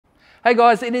Hey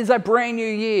guys, it is a brand new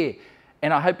year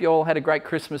and I hope you all had a great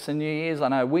Christmas and New Year's. I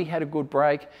know we had a good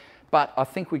break, but I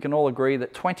think we can all agree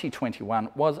that 2021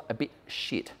 was a bit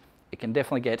shit. It can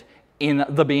definitely get in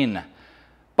the bin.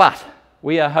 But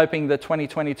we are hoping that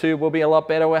 2022 will be a lot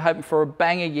better. We're hoping for a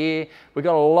banger year. We've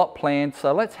got a lot planned,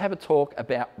 so let's have a talk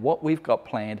about what we've got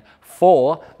planned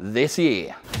for this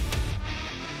year.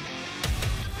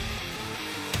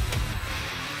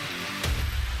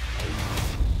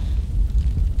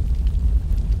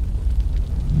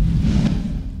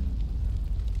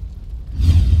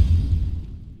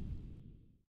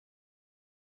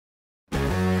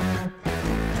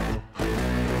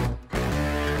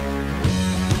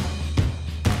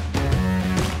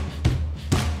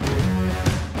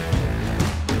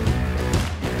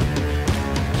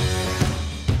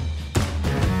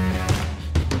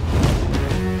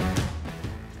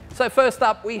 So first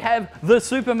up, we have the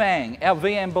Superman, our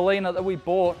VM Bellina that we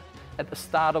bought at the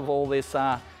start of all this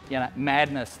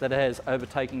madness that has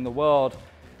overtaken the world.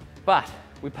 But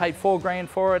we paid $4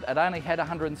 for it. It only had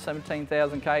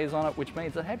 117,000 Ks on it, which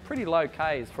means it had pretty low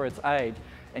Ks for its age.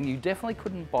 And you definitely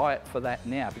couldn't buy it for that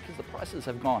now because the prices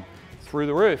have gone through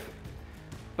the roof.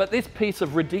 But this piece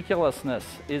of ridiculousness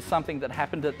is something that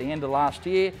happened at the end of last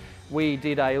year. We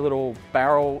did a little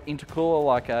barrel intercooler,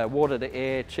 like a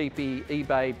water-to-air, cheapy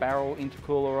eBay barrel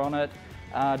intercooler on it,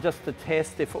 just to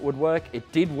test if it would work.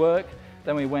 It did work.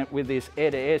 Then we went with this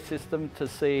air-to-air system to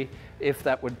see if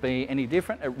that would be any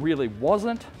different. It really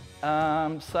wasn't.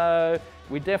 So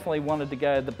we definitely wanted to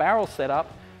go the barrel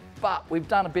setup, but we've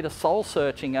done a bit of soul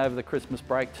searching over the Christmas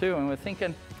break too, and we're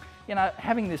thinking, you know,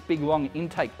 having this big long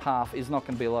intake path is not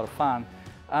going to be a lot of fun.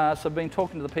 So I've been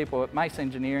talking to the people at Mace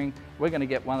Engineering. We're going to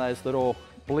get one of those little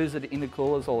Blizzard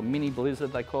intercoolers, or mini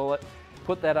Blizzard they call it.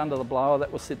 Put that under the blower. That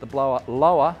will sit the blower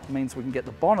lower, means we can get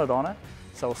the bonnet on it.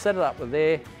 So we'll set it up with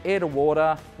air to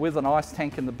water with an ice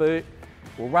tank in the boot.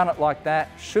 We'll run it like that.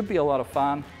 Should be a lot of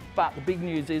fun. But the big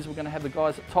news is we're going to have the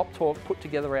guys at Top Torque put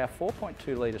together our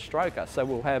 4.2 litre stroker. So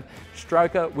we'll have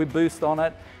stroker with boost on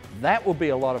it. That will be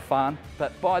a lot of fun,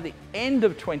 but by the end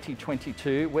of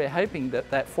 2022, we're hoping that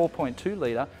that 4.2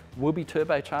 litre will be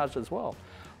turbocharged as well.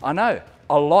 I know,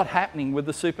 a lot happening with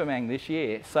the Superman this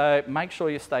year, so make sure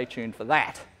you stay tuned for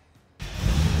that.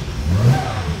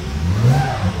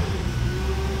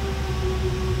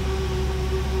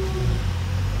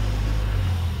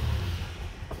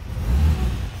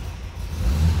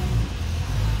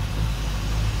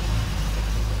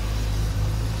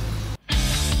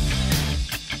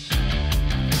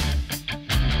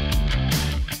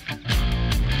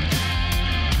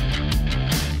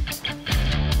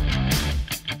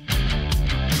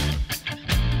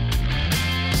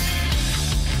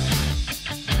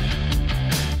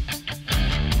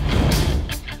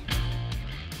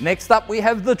 Next up, we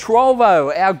have the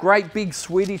Trovo, our great big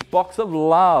Swedish box of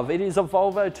love. It is a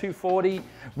Volvo 240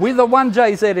 with a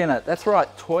 1JZ in it. That's right,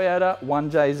 Toyota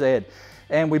 1JZ.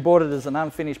 And we bought it as an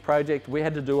unfinished project. We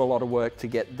had to do a lot of work to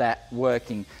get that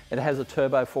working. It has a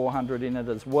turbo 400 in it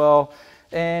as well.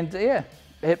 And yeah,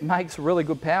 it makes really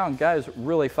good power and goes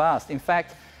really fast. In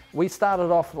fact, we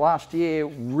started off last year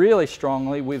really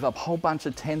strongly with a whole bunch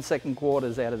of 10-second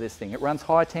quarters out of this thing. It runs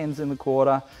high 10s in the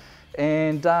quarter,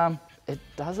 and it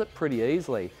does it pretty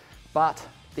easily, but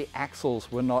the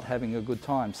axles were not having a good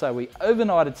time. So we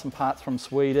overnighted some parts from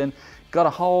Sweden, got a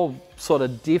whole sort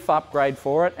of diff upgrade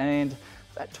for it, and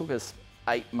that took us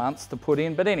 8 months to put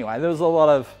in. But anyway, there was a lot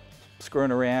of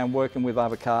screwing around, working with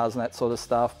other cars and that sort of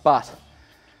stuff. But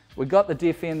we got the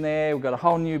diff in there, we've got a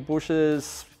whole new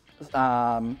bushes,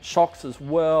 shocks as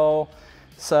well.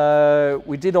 So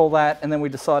we did all that, and then we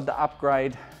decided to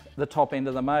upgrade the top end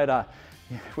of the motor.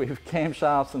 With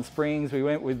camshafts and springs, we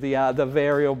went with the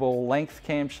variable length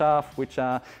camshaft, which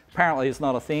apparently is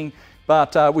not a thing,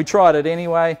 but we tried it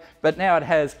anyway. But now it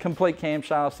has complete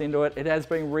camshafts into it. It has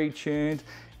been retuned.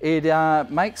 It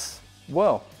makes,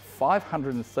 well,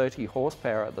 530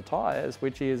 horsepower at the tyres,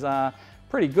 which is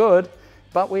pretty good,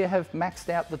 but we have maxed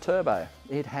out the turbo.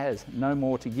 It has no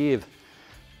more to give,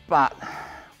 but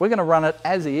we're going to run it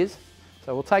as is.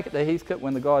 So we'll take it to Heathcote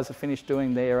when the guys have finished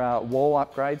doing their wall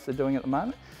upgrades they're doing at the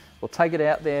moment. We'll take it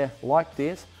out there like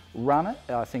this, run it.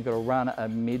 I think it'll run a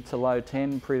mid to low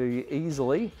 10 pretty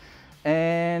easily.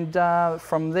 And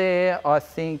from there, I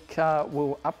think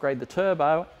we'll upgrade the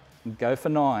turbo and go for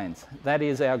 9s. That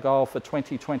is our goal for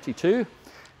 2022.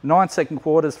 9-second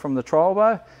quarters from the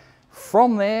Trovo.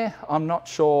 From there, I'm not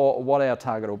sure what our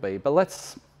target will be, but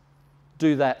let's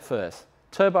do that first.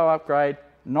 Turbo upgrade,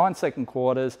 9-second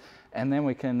quarters, and then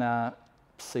we can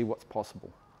see what's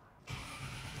possible.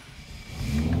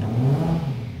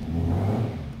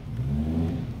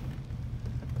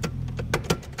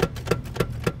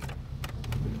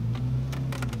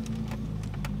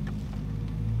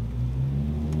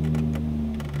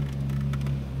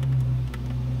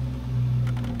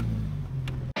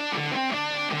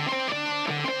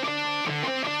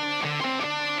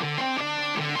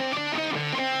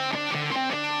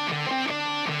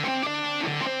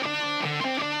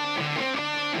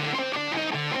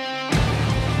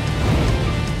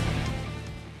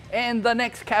 And the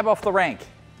next cab off the rank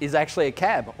is actually a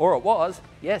cab, or it was,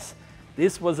 yes.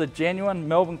 This was a genuine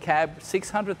Melbourne cab,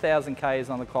 600,000 Ks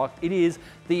on the clock. It is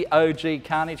the OG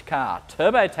Carnage car,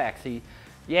 turbo taxi.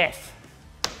 Yes,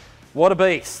 what a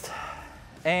beast.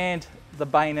 And the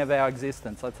bane of our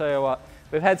existence. I tell you what,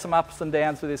 we've had some ups and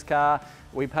downs with this car.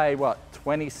 We paid what,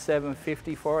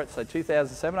 $2,750 for it, so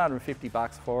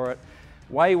 $2,750 for it,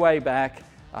 way back.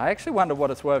 I actually wonder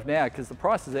what it's worth now, because the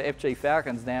prices of FG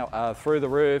Falcons now are through the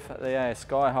roof. They are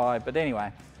sky high, but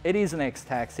anyway, it is an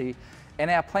ex-taxi, and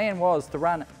our plan was to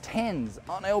run 10s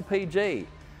on LPG.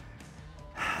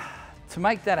 To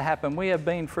make that happen, we have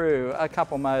been through a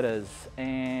couple motors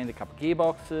and a couple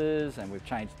gearboxes, and we've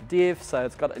changed the diff, so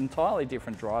it's got an entirely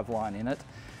different driveline in it.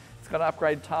 It's got an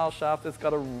upgraded tail shaft, it's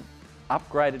got an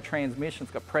upgraded transmission,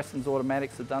 it's got Preston's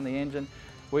automatics that have done the engine.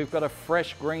 We've got a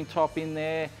fresh green top in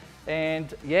there,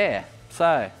 and yeah,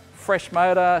 so fresh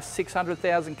motor,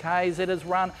 600,000 Ks. It has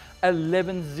run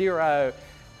 11.0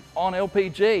 on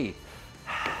LPG.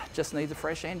 Just needs a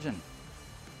fresh engine.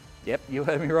 Yep, you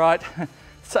heard me right.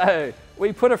 So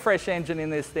we put a fresh engine in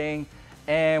this thing,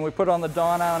 and we put it on the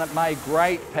dyno, and it made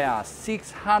great power,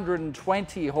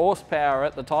 620 horsepower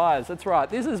at the tyres. That's right,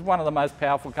 this is one of the most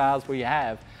powerful cars we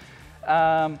have.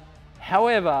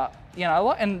 However, you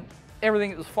know, and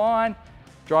everything was fine,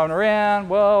 driving around,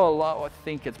 well, I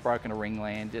think it's broken a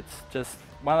ringland. It's just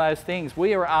one of those things.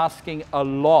 We are asking a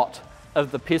lot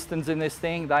of the pistons in this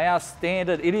thing. They are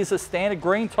standard, it is a standard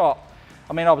green top.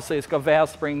 I mean, obviously it's got valve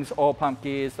springs, oil pump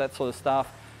gears, that sort of stuff.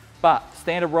 But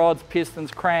standard rods,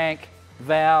 pistons, crank,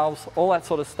 valves, all that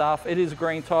sort of stuff. It is a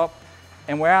green top,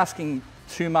 and we're asking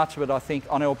too much of it, I think,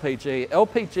 on LPG.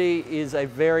 LPG is a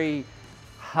very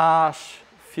harsh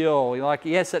fuel. Like,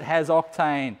 yes, it has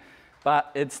octane,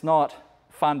 but it's not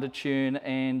fun to tune,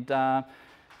 and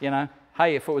you know,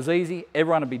 hey, if it was easy,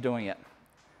 everyone would be doing it.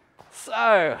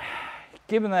 So,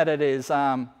 given that it is,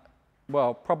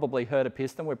 well, probably hurt a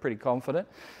piston, we're pretty confident.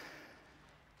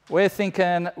 We're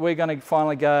thinking we're going to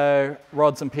finally go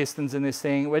rods and pistons in this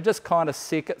thing. We're just kind of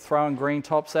sick at throwing green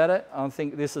tops at it. I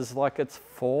think this is like its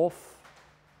fourth,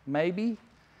 maybe.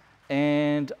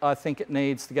 And I think it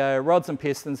needs to go rods and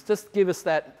pistons. Just give us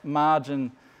that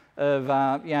margin of,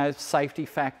 you know, safety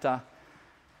factor.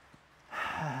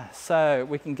 So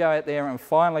we can go out there and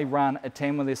finally run a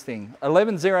 10 with this thing.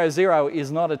 11.00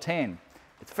 is not a 10.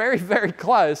 It's very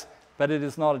close, but it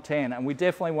is not a 10. And we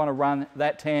definitely want to run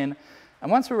that 10. And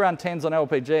once we run 10s on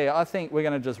LPG, I think we're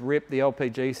going to just rip the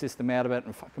LPG system out of it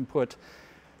and fucking put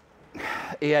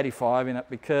E85 in it,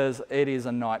 because it is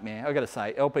a nightmare. I've got to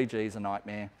say, LPG is a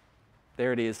nightmare.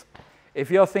 There it is. If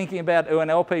you're thinking about doing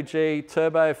LPG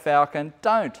turbo Falcon,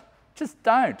 don't. Just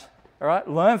don't. All right?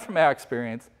 Learn from our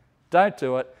experience. Don't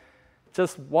do it.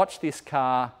 Just watch this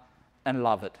car and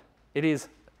love it. It is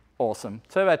awesome.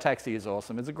 Turbo Taxi is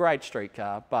awesome. It's a great street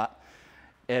car, but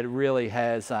it really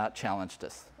has challenged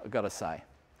us, I've got to say.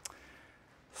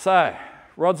 So,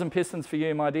 rods and pistons for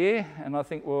you, my dear, and I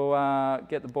think we'll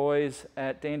get the boys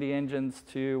at Dandy Engines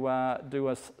to do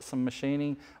us some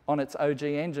machining on its OG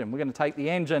engine. We're going to take the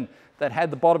engine that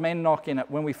had the bottom end knock in it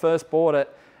when we first bought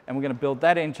it, and we're going to build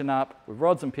that engine up with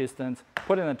rods and pistons,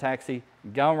 put it in a taxi,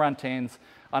 go and run 10s.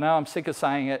 I know I'm sick of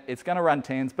saying it, it's going to run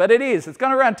 10s, but it is, it's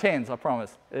going to run 10s, I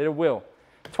promise, it will.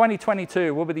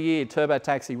 2022 will be the year Turbo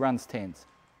Taxi runs 10s.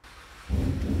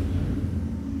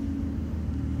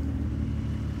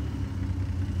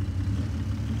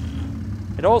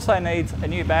 It also needs a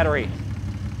new battery.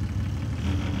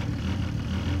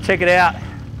 Check it out.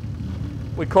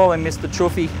 We call him Mr.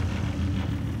 Chuffy.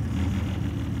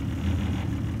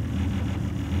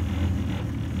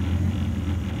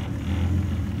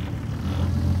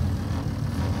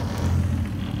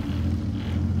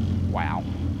 Wow.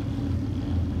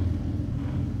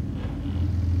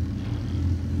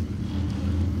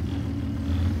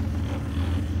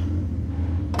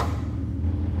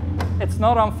 It's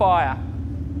not on fire.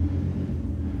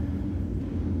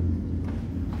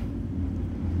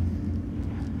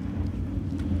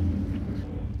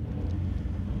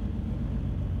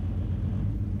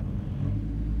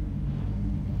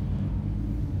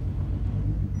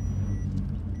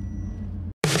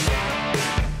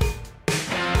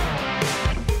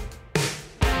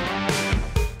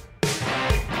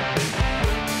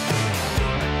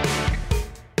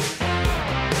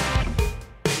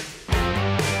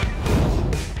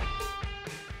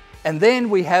 And then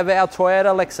we have our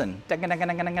Toyota Lexan.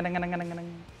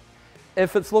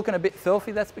 If it's looking a bit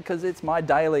filthy, that's because it's my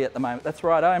daily at the moment. That's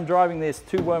right, I am driving this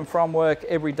to and from work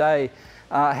every day.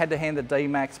 I had to hand the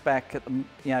D-Max back at the,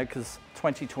 you know, because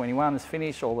 2021 is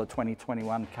finished. All the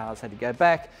 2021 cars had to go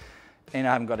back, and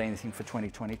I haven't got anything for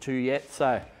 2022 yet.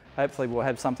 So hopefully we'll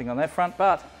have something on that front.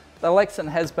 But the Lexan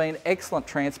has been excellent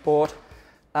transport.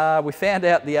 We found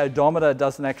out the odometer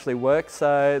doesn't actually work.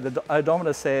 So the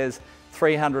odometer says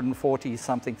 340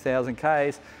 something thousand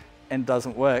Ks and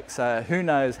doesn't work. So who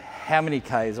knows how many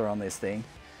Ks are on this thing.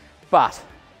 But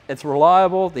it's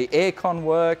reliable, the aircon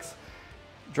works,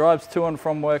 drives to and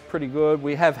from work pretty good.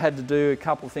 We have had to do a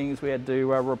couple things. We had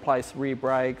to replace rear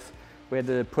brakes. We had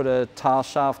to put a tail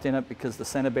shaft in it because the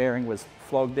center bearing was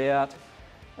flogged out.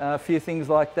 A few things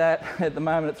like that. At the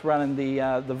moment it's running the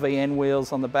VN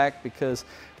wheels on the back because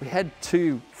we had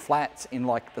 2 flats in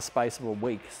like the space of a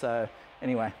week. So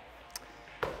anyway,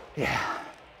 yeah.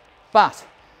 But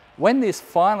when this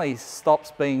finally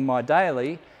stops being my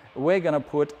daily, we're going to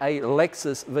put a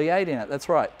Lexus V8 in it. That's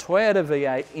right, Toyota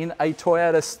V8 in a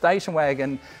Toyota station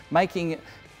wagon, making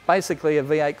basically a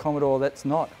V8 Commodore that's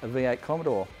not a V8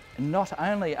 Commodore. And not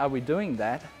only are we doing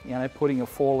that, you know, putting a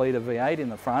 4-litre V8 in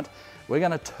the front, we're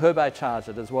going to turbocharge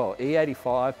it as well.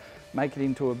 E85, make it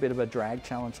into a bit of a drag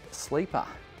challenge sleeper.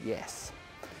 Yes.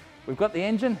 We've got the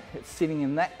engine, it's sitting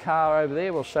in that car over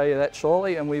there. We'll show you that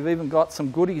shortly. And we've even got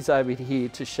some goodies over here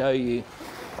to show you.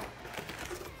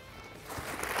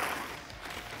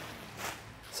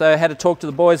 So I had to talk to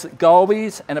the boys at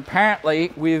Golby's, and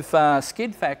apparently with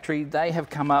Skid Factory, they have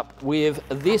come up with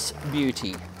this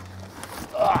beauty.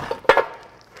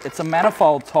 It's a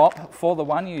manifold top for the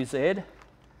 1UZ,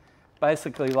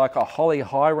 basically like a Holly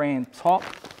high-ram top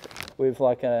with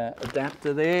like an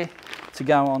adapter there to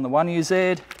go on the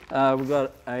 1UZ. We've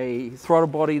got a throttle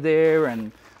body there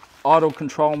and idle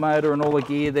control motor and all the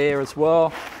gear there as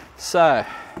well. So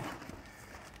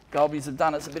Golby's have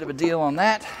done us a bit of a deal on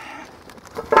that,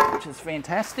 which is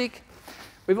fantastic.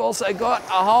 We've also got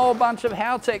a whole bunch of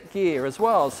Howtech gear as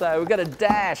well. So we've got a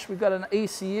dash, we've got an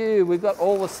ECU, we've got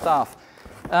all the stuff.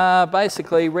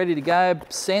 Basically ready to go,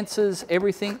 sensors,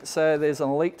 everything. So there's an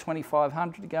Elite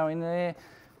 2500 to go in there.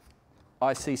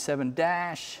 IC7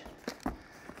 dash.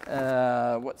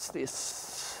 What's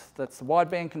this? That's the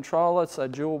wideband controller, so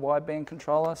dual wideband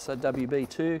controller, so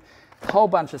WB2. A whole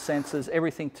bunch of sensors,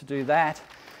 everything to do that.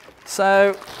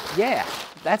 So yeah,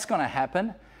 that's going to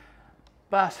happen.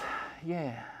 But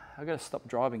yeah, I've got to stop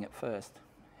driving it first.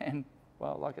 And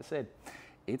well, like I said,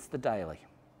 it's the daily.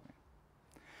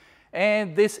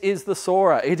 And this is the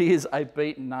Sora. It is a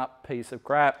beaten up piece of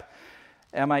crap.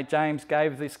 Our mate James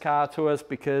gave this car to us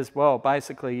because, well,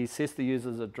 basically his sister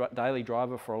uses a daily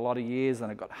driver for a lot of years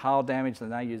and it got hull damage,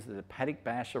 and they used it as a paddock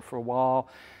basher for a while.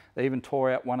 They even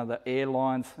tore out one of the air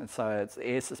lines, and so its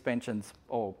air suspension's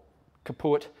all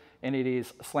kaput and it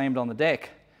is slammed on the deck.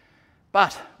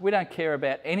 But we don't care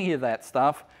about any of that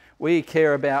stuff. We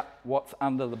care about what's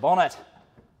under the bonnet.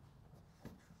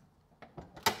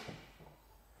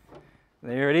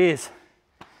 There it is.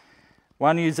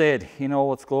 1UZ in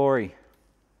all its glory.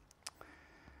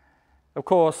 Of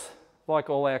course, like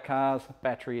all our cars,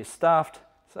 battery is stuffed.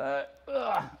 So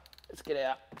let's get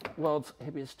our world's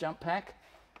heaviest jump pack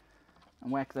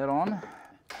and whack that on.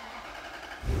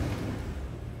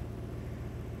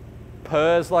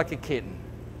 Purrs like a kitten.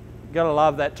 You've got to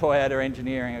love that Toyota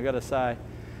engineering, I've got to say.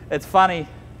 It's funny,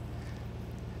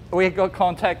 we got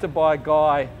contacted by a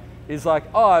guy. He's like,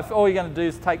 oh, if all you're going to do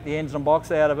is take the engine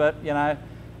box out of it, you know,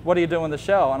 what do you do with the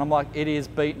shell? And I'm like, it is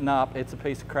beaten up, it's a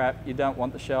piece of crap, you don't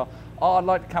want the shell. Oh, I'd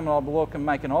like to come and have a look and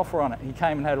make an offer on it. He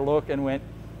came and had a look and went,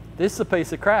 this is a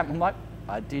piece of crap. I'm like,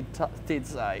 I did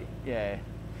say, yeah,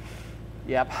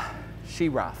 yep, she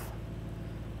rough.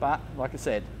 But like I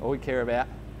said, all we care about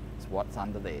is what's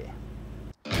under there.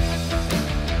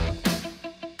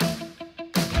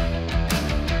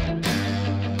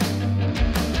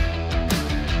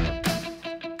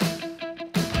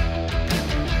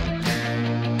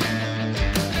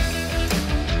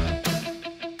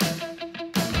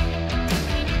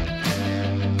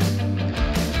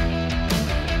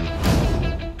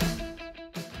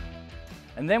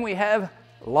 And then we have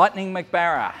Lightning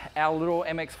McBarra, our little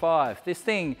MX-5. This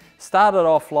thing started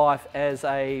off life as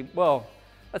a, well,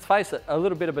 let's face it, a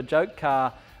little bit of a joke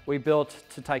car we built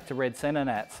to take to Red Centre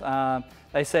Nats.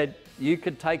 They said you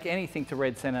could take anything to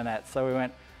Red Centre Nats. So we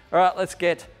went, all right, let's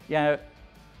get, you know,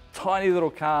 tiny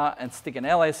little car and stick an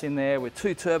LS in there with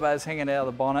 2 turbos hanging out of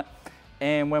the bonnet.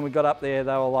 And when we got up there,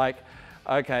 they were like,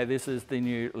 okay, this is the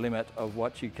new limit of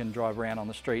what you can drive around on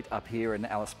the street up here in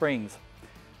Alice Springs.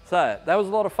 So that was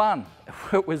a lot of fun.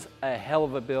 It was a hell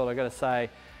of a build, I got to say.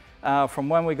 From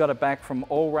when we got it back from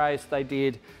All Race, they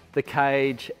did the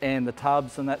cage and the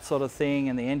tubs and that sort of thing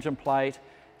and the engine plate.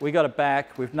 We got it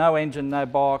back with no engine, no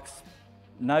box,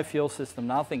 no fuel system,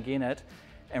 nothing in it.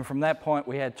 And from that point,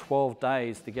 we had 12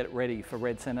 days to get it ready for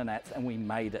Red Centre Nats, and we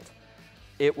made it.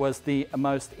 It was the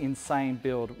most insane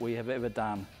build we have ever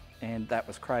done, and that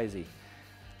was crazy.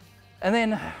 And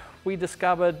then we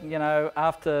discovered, you know,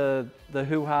 after the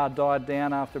hoo-ha died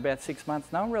down after about 6 months,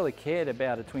 no one really cared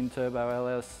about a twin turbo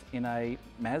LS in a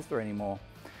Mazda anymore.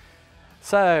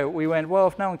 So we went, well,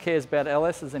 if no one cares about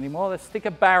LSs anymore, let's stick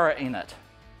a Barra in it.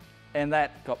 And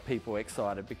that got people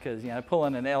excited because, you know,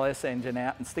 pulling an LS engine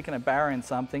out and sticking a Barra in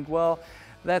something, well,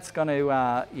 that's going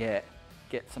to, yeah,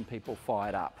 get some people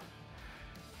fired up.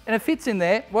 And it fits in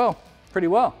there, well, pretty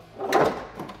well.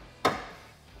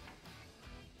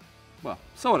 Well,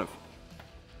 sort of.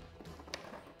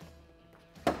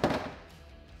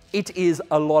 It is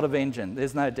a lot of engine,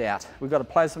 there's no doubt. We've got a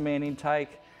plasma man intake,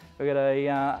 we've got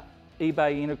a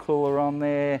eBay intercooler on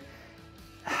there.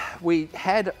 We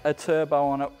had a turbo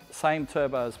on it, same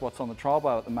turbo as what's on the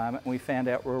Trollbow at the moment, and we found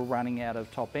out we were running out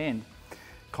of top end,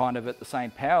 kind of at the same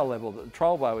power level that the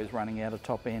Trollbow is running out of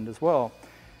top end as well.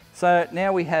 So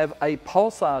now we have a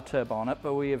Pulsar turbo on it,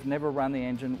 but we have never run the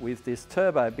engine with this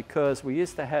turbo because we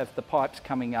used to have the pipes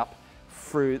coming up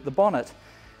through the bonnet.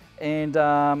 And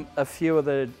a few of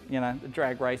the, you know, the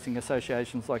drag racing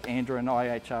associations like Andrew and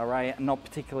IHRA are not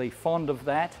particularly fond of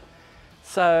that.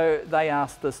 So they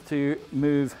asked us to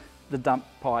move the dump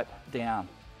pipe down,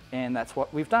 and that's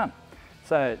what we've done.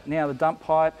 So now the dump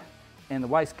pipe and the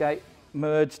wastegate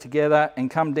merge together and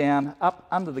come down up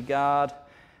under the guard.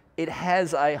 It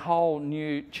has a whole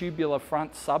new tubular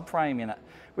front subframe in it,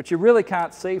 which you really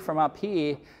can't see from up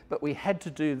here, but we had to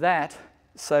do that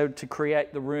so to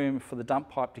create the room for the dump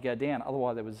pipe to go down.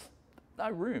 Otherwise there was no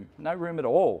room at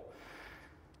all.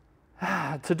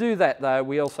 To do that though,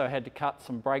 we also had to cut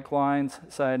some brake lines.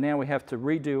 So now we have to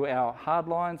redo our hard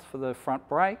lines for the front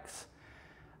brakes.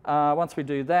 Once we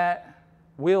do that,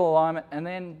 wheel alignment, and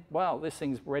then, well, this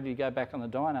thing's ready to go back on the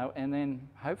dyno, and then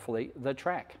hopefully the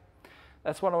track.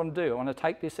 That's what I want to do. I want to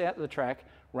take this out to the track,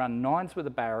 run 9s with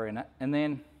a Barra in it, and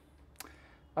then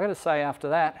I got to say after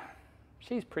that,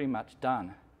 she's pretty much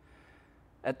done.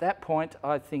 At that point,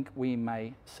 I think we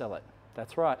may sell it.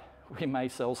 That's right, we may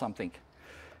sell something.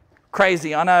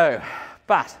 Crazy, I know,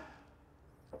 but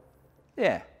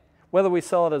yeah, whether we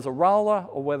sell it as a roller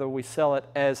or whether we sell it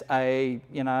as a,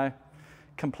 you know,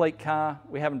 complete car,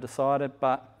 we haven't decided,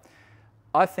 but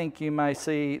I think you may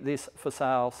see this for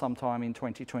sale sometime in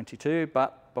 2022,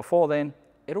 but before then,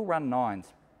 it'll run 9s.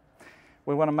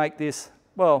 We want to make this,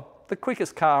 well, the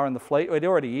quickest car in the fleet. It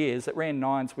already is. It ran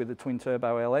 9s with a twin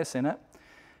turbo LS in it,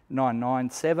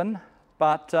 997,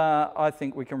 but I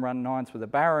think we can run 9s with a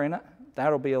Barra in it.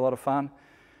 That'll be a lot of fun.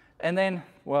 And then,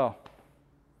 well,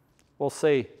 we'll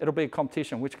see. It'll be a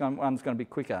competition. Which one's going to be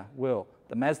quicker? Will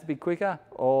the Mazda be quicker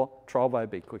or Trollbow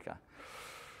be quicker?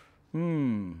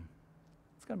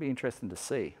 It's going to be interesting to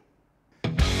see.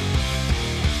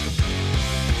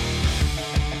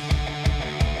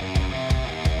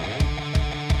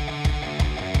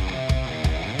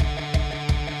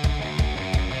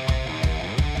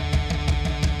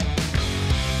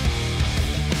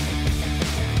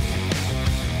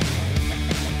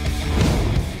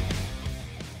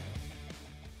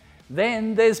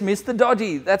 Then there's Mr.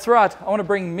 Dodgy. That's right, I want to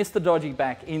bring Mr. Dodgy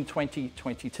back in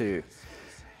 2022.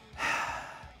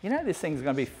 You know, this thing's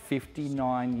going to be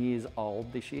 59 years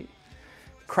old this year.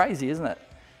 Crazy, isn't it?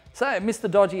 So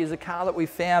Mr. Dodgy is a car that we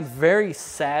found very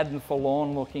sad and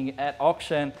forlorn looking at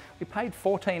auction. We paid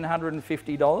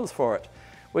 $1,450 for it,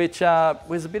 which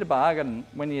was a bit of a bargain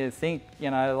when you think,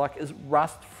 you know, like a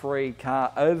rust-free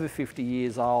car over 50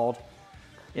 years old,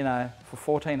 you know,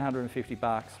 for $1,450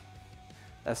 bucks.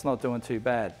 That's not doing too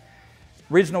bad.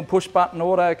 Original push-button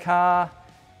auto car.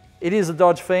 It is a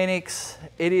Dodge Phoenix.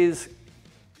 It is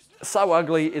so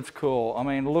ugly, it's cool. I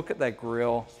mean, look at that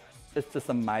grille. It's just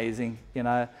amazing, you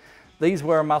know. These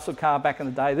were a muscle car back in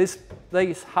the day.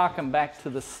 These harken back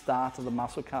to the start of the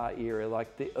muscle car era,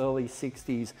 like the early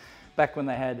 60s, back when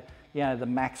they had, you know, the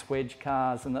Max Wedge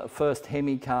cars and the first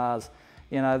Hemi cars.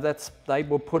 You know, they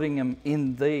were putting them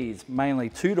in these, mainly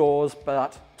 2 doors,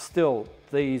 but still,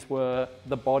 these were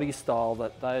the body style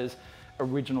that those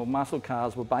original muscle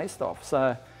cars were based off.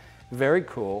 So, very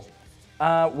cool.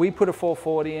 We put a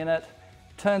 440 in it.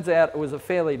 Turns out it was a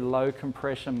fairly low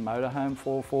compression motorhome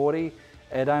 440.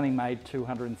 It only made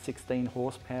 216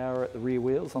 horsepower at the rear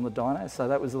wheels on the dyno, so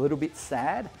that was a little bit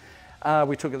sad.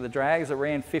 We took it to the drags. It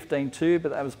ran 15.2,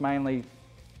 but that was mainly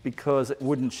because it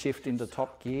wouldn't shift into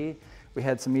top gear. We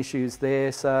had some issues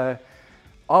there, so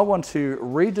I want to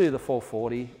redo the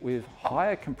 440 with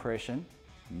higher compression,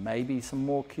 maybe some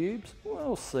more cubes.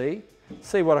 We'll see.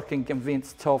 See what I can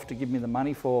convince Tolf to give me the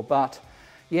money for, but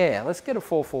yeah, let's get a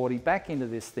 440 back into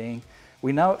this thing.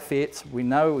 We know it fits, we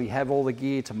know we have all the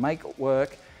gear to make it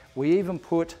work. We even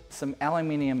put some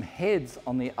aluminium heads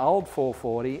on the old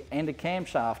 440 and a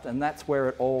camshaft, and that's where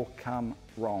it all come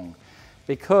wrong.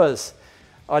 Because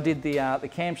I did the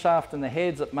camshaft and the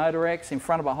heads at Motorex in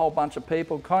front of a whole bunch of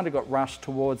people, kind of got rushed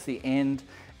towards the end,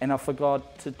 and I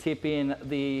forgot to tip in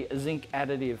the zinc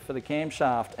additive for the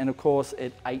camshaft, and of course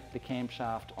it ate the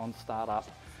camshaft on startup,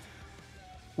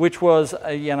 which was,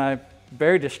 you know,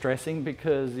 very distressing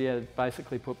because it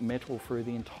basically put metal through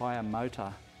the entire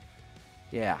motor.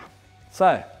 Yeah,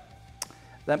 so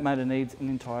that motor needs an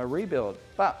entire rebuild,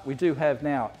 but we do have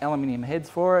now aluminium heads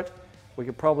for it. We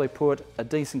could probably put a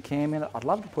decent cam in it. I'd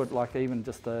love to put like even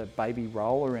just a baby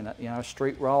roller in it, you know, a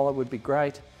street roller would be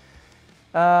great.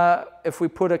 If we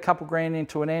put a couple grand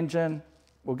into an engine,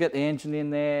 we'll get the engine in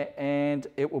there and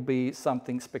it will be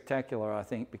something spectacular, I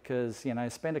think, because, you know,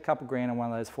 spend a couple grand on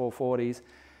one of those 440s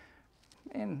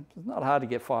and it's not hard to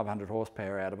get 500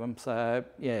 horsepower out of them, so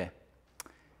yeah.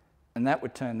 And that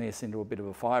would turn this into a bit of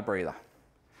a fire breather.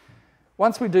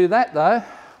 Once we do that though,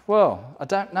 well, I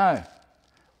don't know.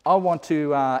 I want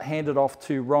to hand it off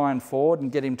to Ryan Ford and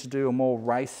get him to do a more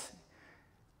race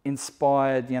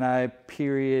inspired, you know,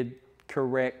 period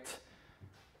correct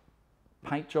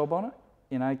paint job on it.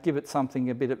 You know, give it something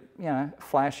a bit of, you know,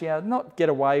 flashier, not get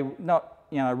away, not,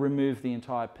 you know, remove the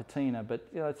entire patina, but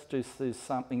you know, let's just do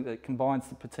something that combines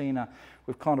the patina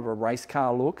with kind of a race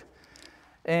car look.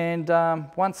 And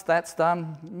once that's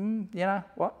done, you know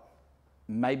what,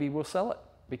 maybe we'll sell it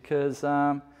because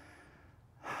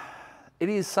it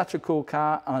is such a cool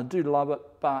car and I do love it,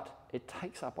 but it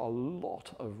takes up a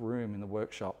lot of room in the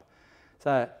workshop.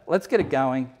 So let's get it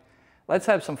going, let's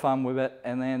have some fun with it,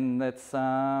 and then let's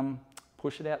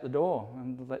push it out the door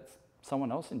and let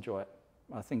someone else enjoy it.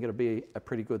 I think it'll be a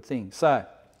pretty good thing. So,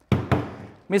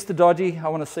 Mr. Dodgy, I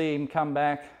want to see him come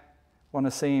back, I want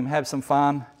to see him have some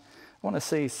fun. I want to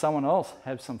see someone else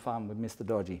have some fun with Mr.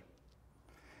 Dodgy.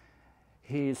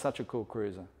 He is such a cool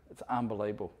cruiser. It's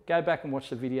unbelievable. Go back and watch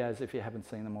the videos if you haven't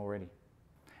seen them already.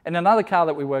 And another car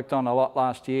that we worked on a lot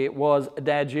last year was a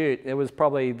Dad's Ute. It was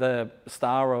probably the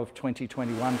star of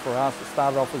 2021 for us. It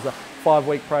started off as a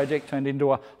 5-week project, turned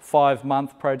into a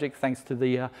 5-month project thanks to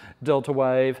the Delta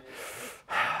Wave.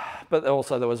 But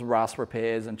also there was rust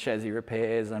repairs and chassis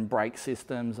repairs and brake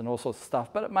systems and all sorts of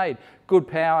stuff. But it made good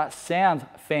power, sounds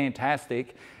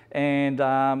fantastic. And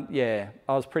yeah,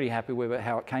 I was pretty happy with it,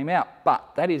 how it came out.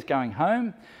 But that is going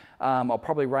home. I'll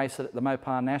probably race it at the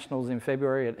Mopar Nationals in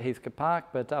February at Heathcote Park.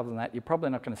 But other than that, you're probably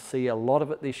not going to see a lot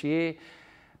of it this year.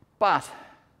 But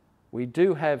we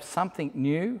do have something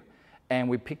new. And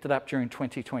we picked it up during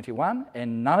 2021.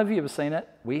 And none of you have seen it.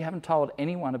 We haven't told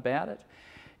anyone about it.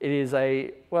 It is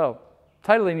a, well,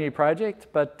 totally new project,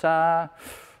 but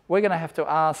we're going to have to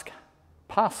ask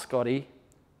past Scotty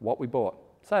what we bought.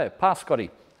 So, past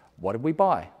Scotty, what did we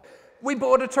buy? We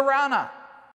bought a Tirana.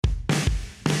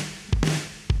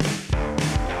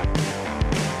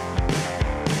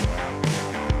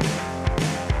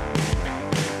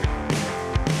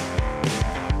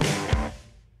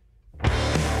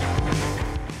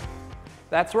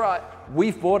 That's right,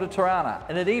 we've bought a Tirana,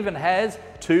 and it even has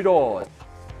 2 doors.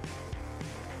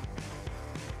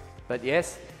 But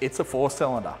yes, it's a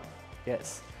 4-cylinder,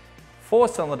 yes.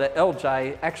 4-cylinder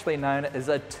LJ, actually known as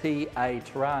a TA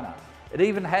Tirana. It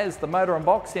even has the motor and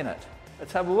box in it.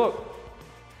 Let's have a look.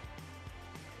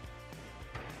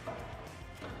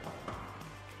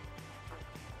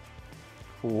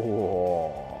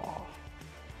 Whoa.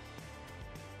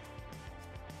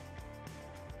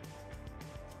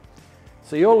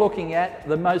 So you're looking at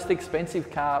the most expensive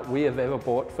car we have ever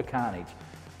bought for Carnage.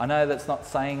 I know that's not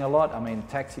saying a lot. I mean,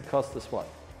 taxi cost us what,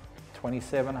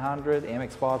 2,700,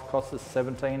 MX-5 cost us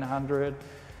 1,700.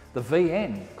 The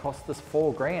VN cost us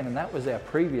 4 grand, and that was our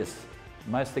previous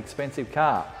most expensive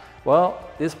car. Well,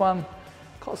 this one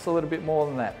costs a little bit more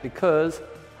than that because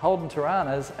Holden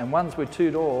Tiranas and ones with 2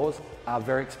 doors are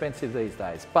very expensive these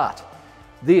days. But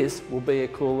this will be a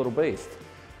cool little beast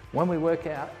when we work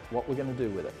out what we're going to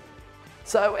do with it.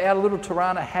 So our little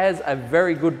Tirana has a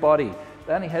very good body.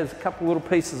 It only has a couple little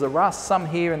pieces of rust, some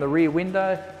here in the rear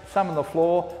window, some on the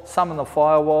floor, some on the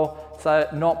firewall, so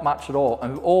not much at all,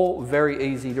 and all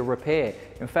very easy to repair.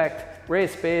 In fact, Rare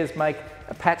Spares make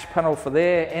a patch panel for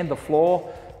there and the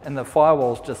floor, and the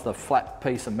firewall's just a flat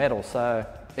piece of metal, so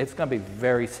it's going to be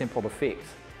very simple to fix.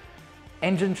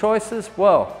 Engine choices,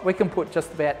 well, we can put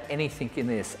just about anything in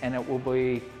this and it will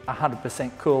be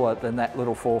 100% cooler than that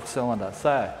little 4-cylinder.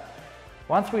 So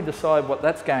once we decide what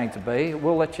that's going to be,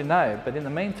 we'll let you know. But in the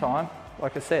meantime,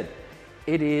 like I said,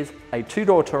 it is a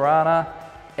 2-door Tirana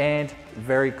and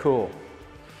very cool.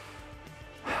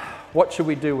 What should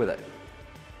we do with it?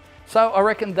 So I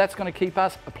reckon that's going to keep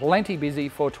us plenty busy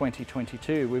for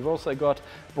 2022. We've also got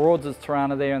Broads'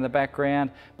 Tirana there in the background,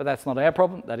 but that's not our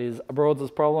problem. That is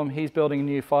Broads' problem. He's building a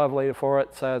new 5 litre for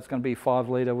it, so it's going to be 5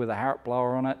 litre with a Harrop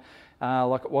blower on it,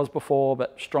 like it was before,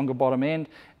 but stronger bottom end,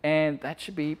 and that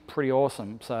should be pretty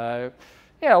awesome. So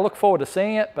yeah, I look forward to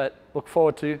seeing it, but look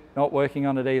forward to not working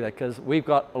on it either, because we've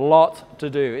got lots to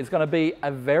do. It's going to be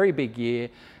a very big year,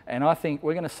 and I think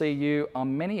we're going to see you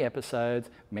on many episodes,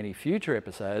 many future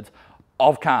episodes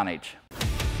of Carnage.